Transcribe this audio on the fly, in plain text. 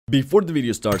Before the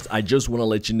video starts, I just want to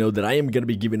let you know that I am going to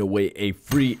be giving away a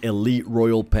free Elite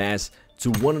Royal Pass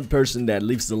to one person that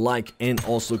leaves a like and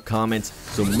also comments.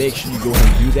 So make sure you go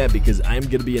ahead and do that because I'm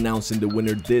going to be announcing the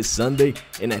winner this Sunday.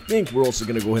 And I think we're also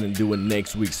going to go ahead and do it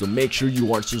next week. So make sure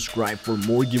you are subscribed for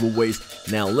more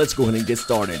giveaways. Now let's go ahead and get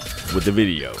started with the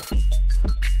video.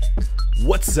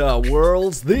 What's up,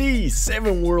 worlds? The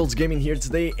 7 Worlds Gaming here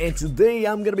today, and today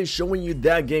I'm gonna be showing you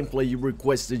that gameplay you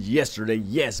requested yesterday.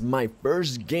 Yes, my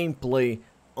first gameplay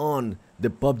on the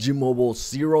PUBG Mobile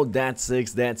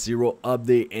 0.6.0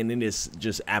 update, and it is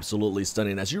just absolutely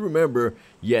stunning. As you remember,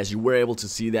 yes, you were able to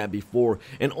see that before.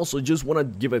 And also just want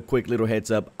to give a quick little heads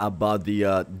up about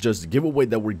the just giveaway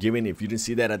that we're giving. If you didn't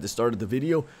see that at the start of the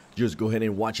video, just go ahead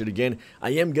and watch it again. I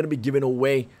am gonna be giving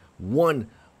away one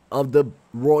of the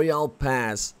Royal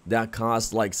Pass that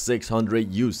costs like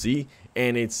 600 UC,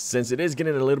 and since it is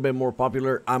getting a little bit more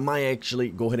popular, I might actually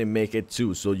go ahead and make it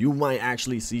 2. So you might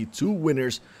actually see 2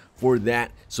 winners for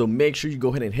that. So make sure you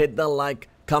go ahead and hit that like,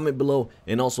 comment below,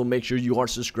 and also make sure you are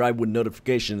subscribed with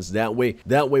notifications. That way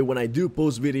when I do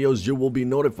post videos, you will be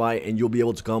notified and you'll be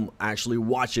able to come actually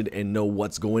watch it and know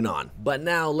what's going on. But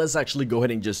now let's actually go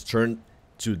ahead and just turn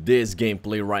to this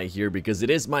gameplay right here, because it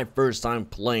is my first time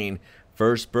playing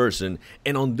first person,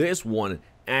 and on this one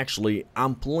actually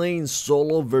I'm playing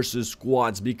solo versus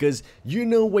squads, because you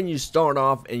know when you start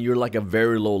off and you're like a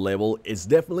very low level, it's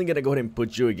definitely gonna go ahead and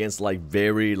put you against like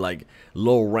very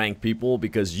low rank people,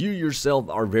 because you yourself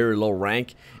are very low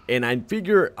rank. And I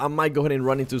figure I might go ahead and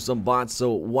run into some bots,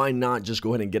 so why not just go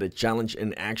ahead and get a challenge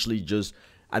and actually just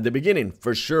at the beginning,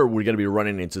 for sure, we're going to be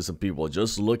running into some people.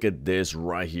 Just look at this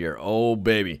right here. Oh,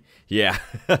 baby. Yeah,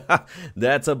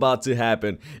 that's about to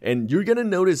happen. And you're going to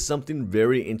notice something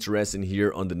very interesting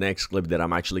here on the next clip that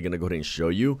I'm actually going to go ahead and show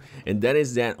you. And that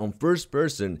is that on first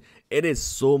person, it is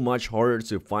so much harder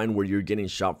to find where you're getting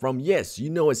shot from. Yes, you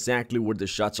know exactly where the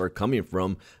shots are coming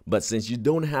from. But since you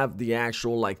don't have the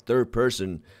actual like third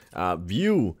person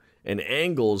view and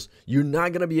angles, you're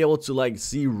not gonna be able to like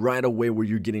see right away where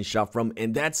you're getting shot from,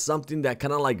 and that's something that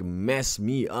kind of like messed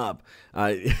me up.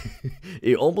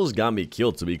 It almost got me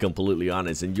killed, to be completely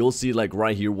honest. And you'll see like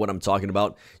right here what I'm talking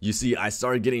about. You see I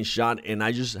started getting shot and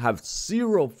I just have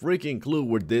zero freaking clue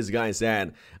where this guy's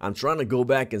at. I'm trying to go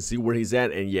back and see where he's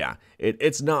at, and yeah,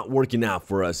 it's not working out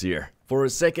for us here. For a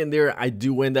second there, I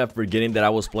do end up forgetting that I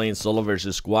was playing solo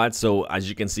versus squad. So as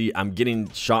you can see, I'm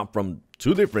getting shot from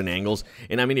 2 different angles.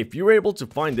 And I mean, if you were able to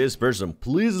find this person,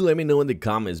 please let me know in the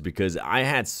comments, because I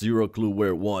had zero clue where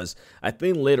it was. I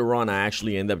think later on I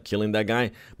actually end up killing that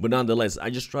guy, but nonetheless, I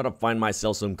just try to find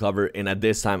myself some cover, and at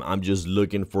this time I'm just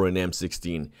looking for an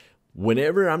M16.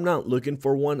 Whenever I'm not looking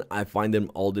for one, I find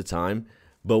them all the time,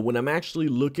 but when I'm actually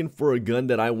looking for a gun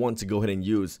that I want to go ahead and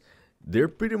use, they're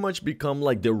pretty much become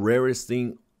like the rarest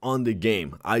thing on the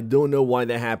game. I don't know why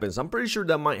that happens. I'm pretty sure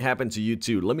that might happen to you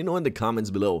too. Let me know in the comments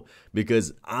below,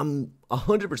 because I'm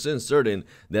 100% certain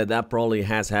that that probably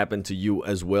has happened to you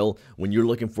as well, when you're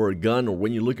looking for a gun or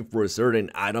when you're looking for a certain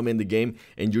item in the game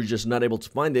and you're just not able to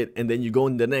find it, and then you go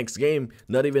in the next game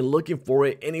not even looking for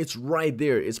it and it's right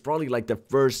there. It's probably like the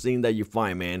first thing that you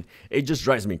find, man. It just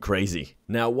drives me crazy.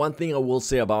 Now, one thing I will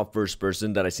say about first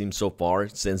person that I've seen so far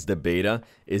since the beta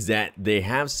is that they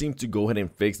have seemed to go ahead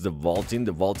and fix the vaulting.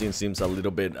 The vaulting seems a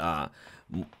little bit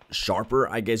sharper,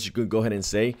 I guess you could go ahead and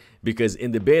say, because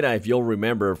in the beta, if you'll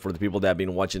remember, for the people that have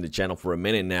been watching the channel for a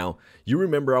minute now, you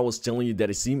remember I was telling you that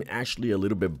it seemed actually a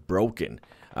little bit broken.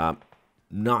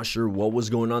 Not sure what was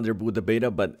going on there with the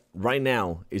beta, but right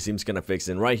now it seems kind of fixed.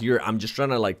 And right here, I'm just trying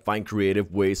to like find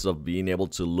creative ways of being able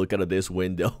to look out of this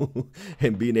window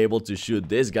and being able to shoot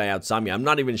this guy outside me. I'm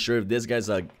not even sure if this guy's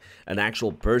an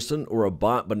actual person or a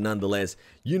bot, but nonetheless,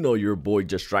 you know, your boy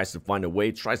just tries to find a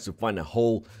way, tries to find a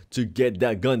hole to get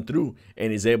that gun through,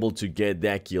 and is able to get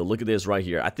that kill. Look at this right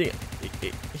here. I think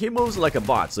he moves like a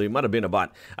bot, so he might have been a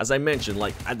bot. As I mentioned,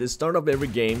 like at the start of every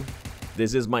game,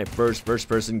 this is my first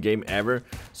person game ever,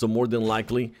 so more than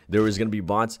likely there is gonna be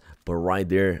bots. But right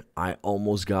there, I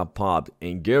almost got popped.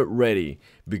 And get ready,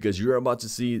 because you're about to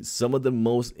see some of the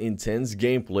most intense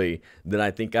gameplay that I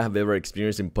think I have ever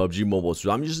experienced in PUBG Mobile.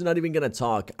 So I'm just not even gonna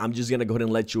talk, I'm just gonna go ahead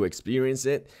and let you experience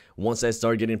it once I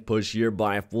start getting pushed here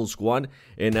by a full squad.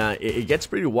 And it gets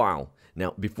pretty wild.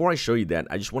 Now, before I show you that,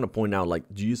 I just want to point out, like,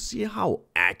 do you see how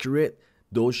accurate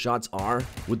those shots are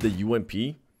with the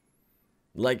UMP?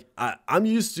 Like,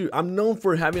 I'm known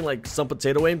for having like some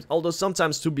potato aim, although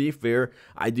sometimes, to be fair,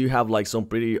 I do have like some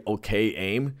pretty okay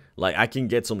aim. Like, I can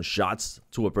get some shots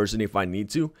to a person if I need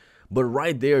to. But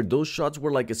right there, those shots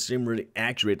were like extremely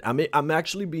accurate. I mean, I'm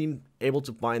actually being able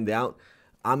to find out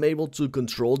I'm able to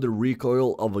control the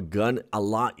recoil of a gun a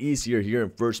lot easier here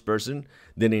in first person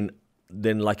than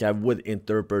like I would in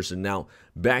third person. Now,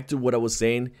 back to what I was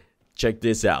saying. Check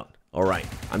this out. All right,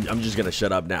 I'm just gonna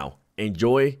shut up now.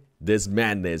 Enjoy this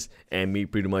madness and me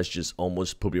pretty much just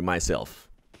almost pooping myself.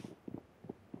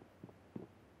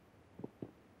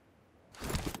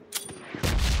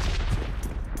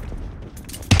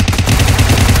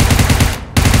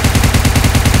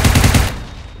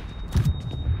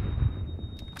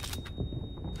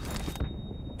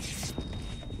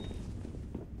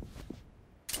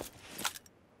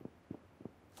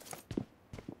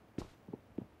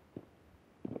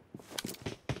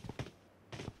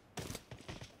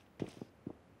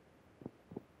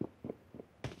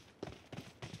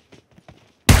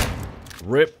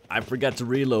 Rip, I forgot to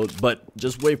reload, but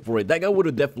just wait for it. That guy would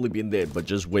have definitely been dead, but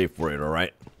just wait for it,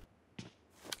 alright?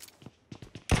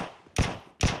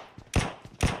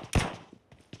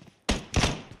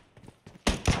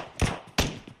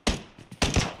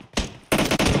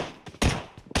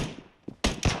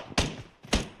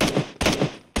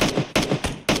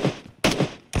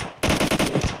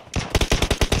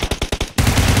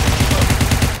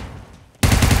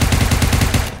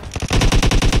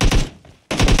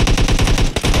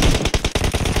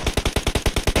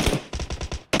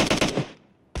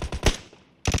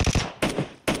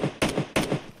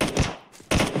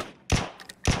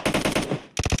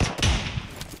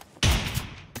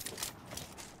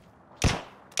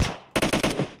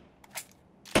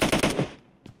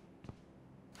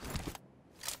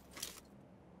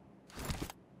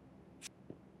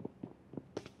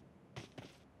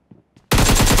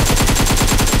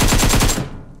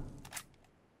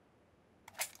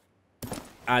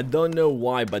 I don't know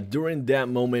why, but during that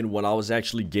moment when I was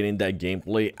actually getting that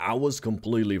gameplay, I was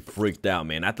completely freaked out,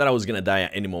 man. I thought I was gonna die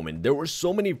at any moment. There were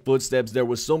so many footsteps, there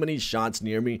were so many shots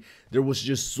near me, there was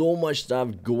just so much stuff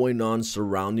going on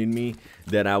surrounding me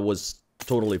that I was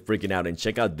totally freaking out. And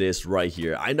check out this right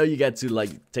here. I know you got to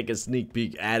like take a sneak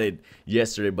peek at it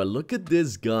yesterday, but look at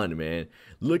this gun, man.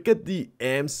 Look at the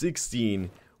M16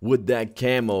 with that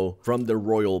camo from the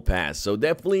Royal Pass. So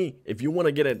definitely, if you want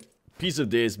to get a piece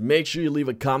of this, make sure you leave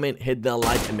a comment, hit that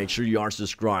like, and make sure you are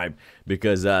subscribed,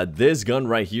 because this gun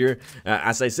right here,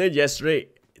 as I said yesterday,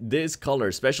 this color,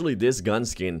 especially this gun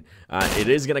skin, it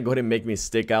is gonna go ahead and make me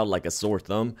stick out like a sore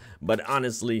thumb, but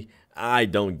honestly, I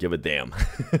don't give a damn.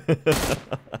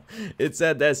 It's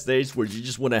at that stage where you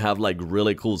just want to have like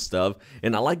really cool stuff,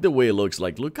 and I like the way it looks.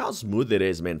 Like, look how smooth it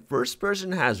is, man. First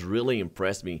person has really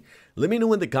impressed me. Let me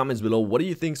know in the comments below, what do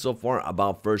you think so far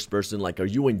about first person? Like, are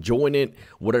you enjoying it?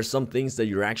 What are some things that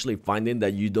you're actually finding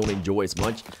that you don't enjoy as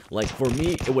much? Like, for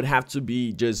me, it would have to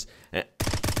be just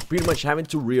pretty much having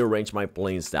to rearrange my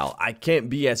playing style. I can't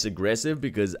be as aggressive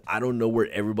because I don't know where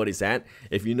everybody's at.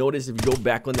 If you notice, if you go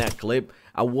back on that clip,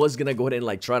 I was gonna go ahead and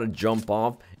like try to jump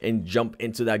off and jump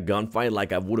into that gunfight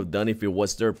like I would have done if it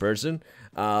was third person,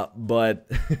 but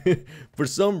for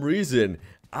some reason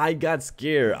I got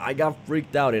scared, I got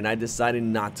freaked out, and I decided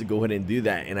not to go ahead and do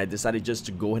that, and I decided just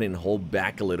to go ahead and hold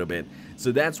back a little bit.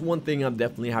 So that's one thing I'm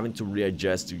definitely having to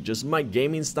readjust to, just my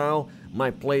gaming style,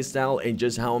 my play style, and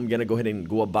just how I'm gonna go ahead and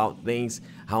go about things,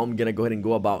 how I'm gonna go ahead and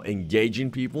go about engaging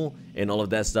people and all of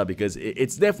that stuff, because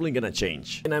it's definitely gonna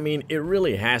change. And I mean, it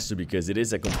really has to, because it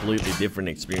is a completely different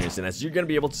experience. And as you're gonna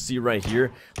be able to see right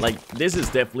here, like, this is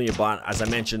definitely about, as I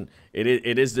mentioned, it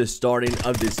is the starting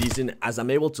of the season. As I'm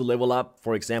able to level up,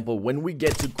 for example, when we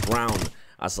get to crown,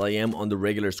 as I am on the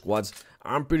regular squads,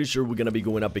 I'm pretty sure we're gonna be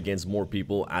going up against more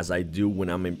people as I do when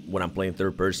I'm playing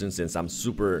third person, since I'm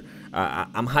super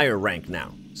I'm higher ranked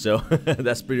now. So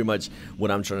that's pretty much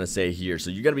what I'm trying to say here. So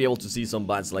you're gonna be able to see some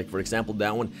bots, like for example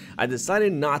that one. I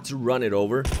decided not to run it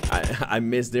over. I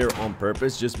missed there on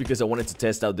purpose just because I wanted to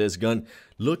test out this gun.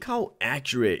 Look how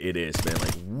accurate it is, man.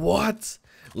 Like, what?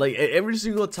 Like, every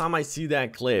single time I see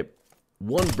that clip,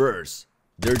 one burst,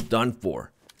 they're done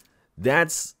for.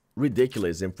 That's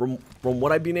ridiculous. And from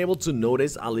what I've been able to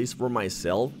notice, at least for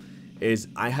myself, is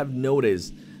I have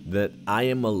noticed that I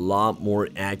am a lot more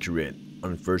accurate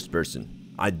on first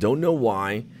person. I don't know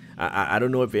why. I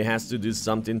don't know if it has to do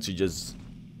something to just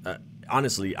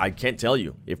honestly, I can't tell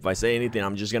you. If I say anything,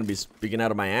 I'm just gonna be speaking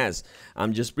out of my ass.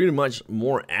 I'm just pretty much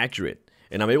more accurate,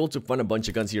 and I'm able to find a bunch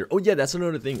of guns here. Oh yeah, that's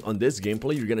another thing. On this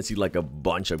gameplay, you're gonna see like a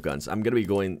bunch of guns. I'm gonna be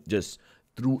going just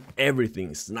through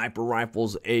everything: sniper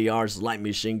rifles, ARs, light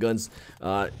machine guns,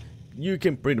 you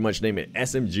can pretty much name it,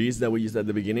 SMGs that we used at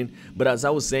the beginning. But as I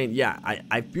was saying, yeah,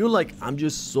 I feel like I'm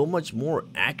just so much more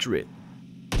accurate.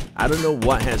 I don't know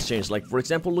what has changed. Like, for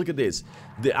example, look at this.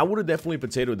 I would have definitely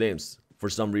potato dames for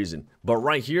some reason, but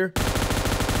right here,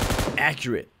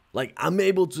 accurate. Like, I'm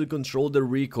able to control the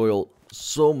recoil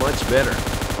so much better.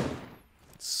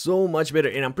 So much better.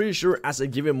 And I'm pretty sure as I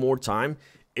give it more time,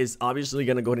 it's obviously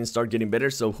gonna go ahead and start getting better.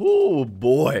 So, oh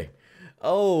boy.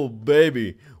 Oh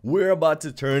baby, we're about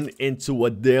to turn into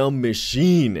a damn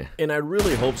machine. And I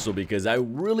really hope so, because I've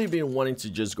really been wanting to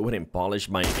just go ahead and polish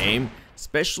my aim,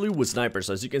 especially with snipers.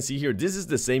 So as you can see here, this is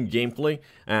the same gameplay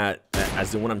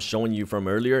as the one I'm showing you from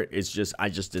earlier. It's just, I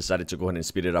just decided to go ahead and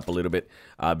speed it up a little bit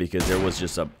because there was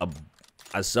just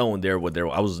a zone there where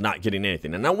I was not getting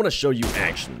anything, and I want to show you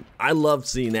action. I love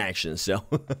seeing action, so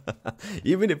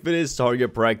even if it is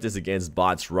target practice against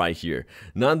bots right here,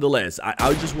 nonetheless,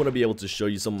 I just want to be able to show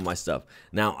you some of my stuff.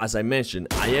 Now, as I mentioned,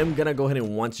 I am gonna go ahead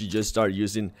and want to just start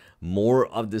using more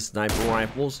of the sniper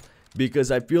rifles,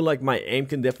 because I feel like my aim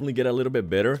can definitely get a little bit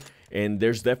better. And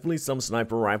there's definitely some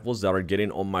sniper rifles that are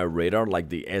getting on my radar, like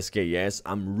the SKS.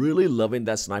 I'm really loving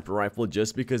that sniper rifle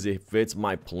just because it fits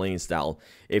my playing style.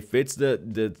 It fits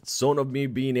the zone of me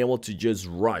being able to just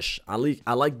rush. I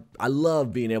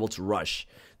love being able to rush.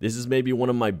 This is maybe one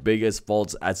of my biggest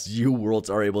faults, as you worlds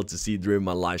are able to see during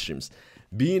my live streams.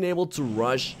 Being able to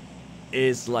rush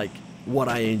is like what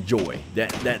I enjoy.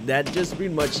 That just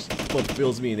pretty much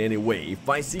fulfills me in any way. If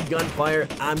I see gunfire,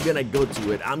 I'm gonna go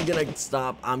to it. I'm gonna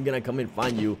stop. I'm gonna come and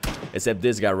find you. Except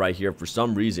this guy right here, for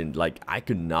some reason, like, I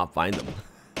could not find him.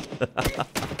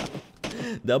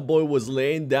 That boy was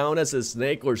laying down as a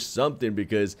snake or something,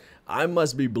 because I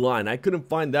must be blind. I couldn't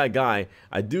find that guy.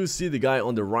 I do see the guy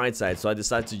on the right side, so I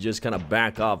decided to just kind of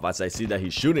back off as I see that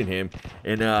he's shooting him.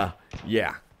 And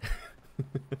yeah.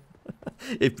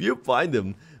 If you find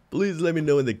him, please let me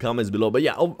know in the comments below. But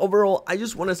yeah, overall, I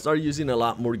just want to start using a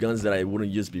lot more guns that I wouldn't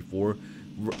use before,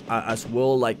 as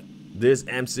well. Like this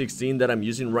M16 that I'm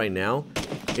using right now,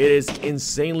 it is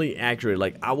insanely accurate.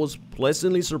 Like, I was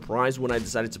pleasantly surprised when I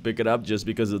decided to pick it up just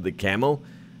because of the camo,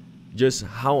 just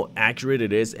how accurate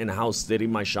it is and how steady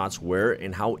my shots were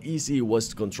and how easy it was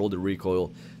to control the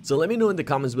recoil. So let me know in the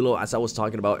comments below, as I was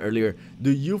talking about earlier,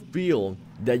 do you feel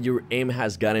that your aim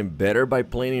has gotten better by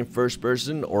playing in first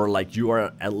person, or like you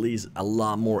are at least a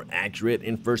lot more accurate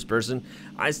in first person?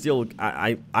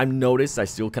 I've noticed I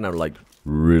still kind of like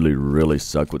really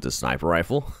suck with the sniper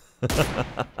rifle.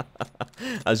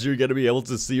 As you're gonna be able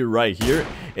to see right here,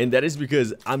 and that is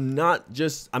because I'm not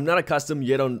accustomed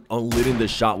yet on leading the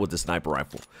shot with the sniper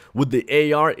rifle. With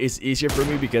the AR, it's easier for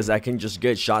me because I can just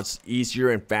get shots easier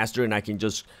and faster, and I can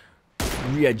just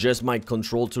readjust my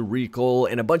control to recoil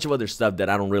and a bunch of other stuff that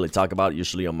I don't really talk about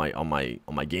usually on my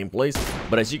gameplays.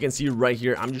 But as you can see right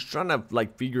here, I'm just trying to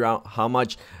like figure out how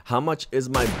much is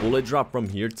my bullet drop from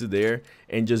here to there,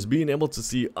 and just being able to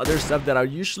see other stuff that I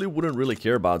usually wouldn't really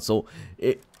care about. So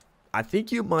I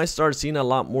think you might start seeing a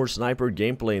lot more sniper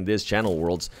gameplay in this channel,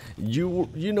 worlds. You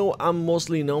know, I'm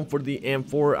mostly known for the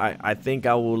M4. I think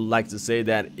I would like to say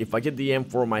that if I get the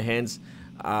M4 in my hands,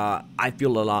 I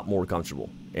feel a lot more comfortable.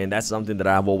 And that's something that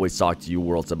I've always talked to you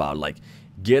worlds about. Like,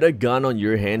 get a gun on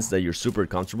your hands that you're super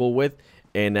comfortable with.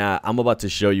 And I'm about to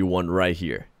show you one right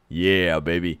here. Yeah,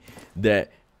 baby. The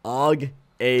Pubg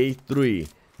A3.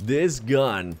 This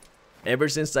gun, ever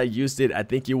since I used it, I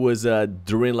think it was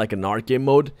during like an arcade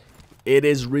mode. It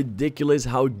is ridiculous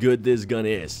how good this gun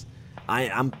is.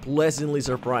 I'm pleasantly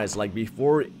surprised. Like,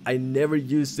 before, I never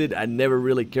used it. I never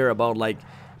really care about like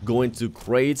going to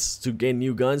crates to get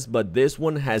new guns. But this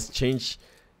one has changed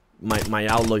my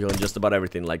outlook on just about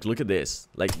everything. Like, look at this.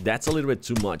 Like, that's a little bit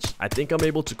too much. I think I'm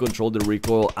able to control the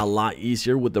recoil a lot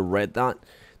easier with the red dot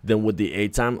than with the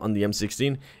ATAM on the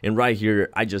M16. And right here,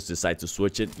 I just decide to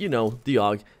switch it. You know, the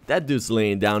AUG, that dude's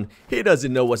laying down. He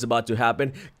doesn't know what's about to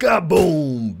happen.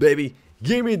 Kaboom, baby.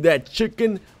 Give me that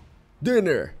chicken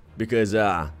dinner. Because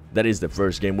that is the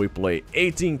first game we played.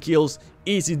 18 kills,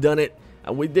 easy done it.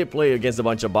 And we did play against a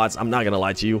bunch of bots. I'm not gonna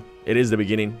lie to you, it is the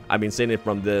beginning. I've been saying it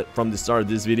from the start of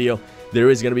this video. There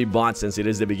is gonna be bots since it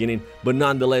is the beginning, but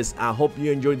nonetheless, I hope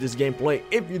you enjoyed this gameplay.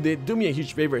 If you did, do me a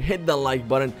huge favor, hit that like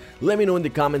button. Let me know in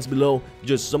the comments below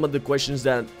just some of the questions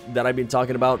that I've been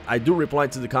talking about. I do reply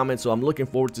to the comments, so I'm looking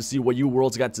forward to see what you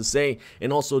worlds got to say.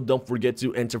 And also, don't forget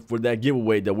to enter for that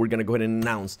giveaway that we're gonna go ahead and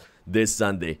announce this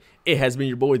Sunday. It has been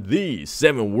your boy, the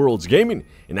 7 Worlds Gaming,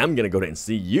 and I'm gonna go ahead and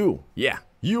see you. Yeah,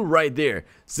 you right there,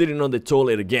 sitting on the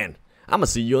toilet again. I'ma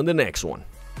see you on the next one.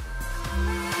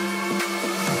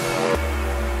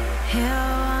 Here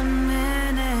 1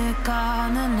 minute,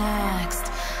 gone the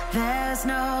next. There's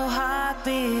no heart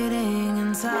beating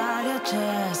inside your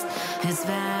chest. It's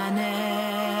vanished.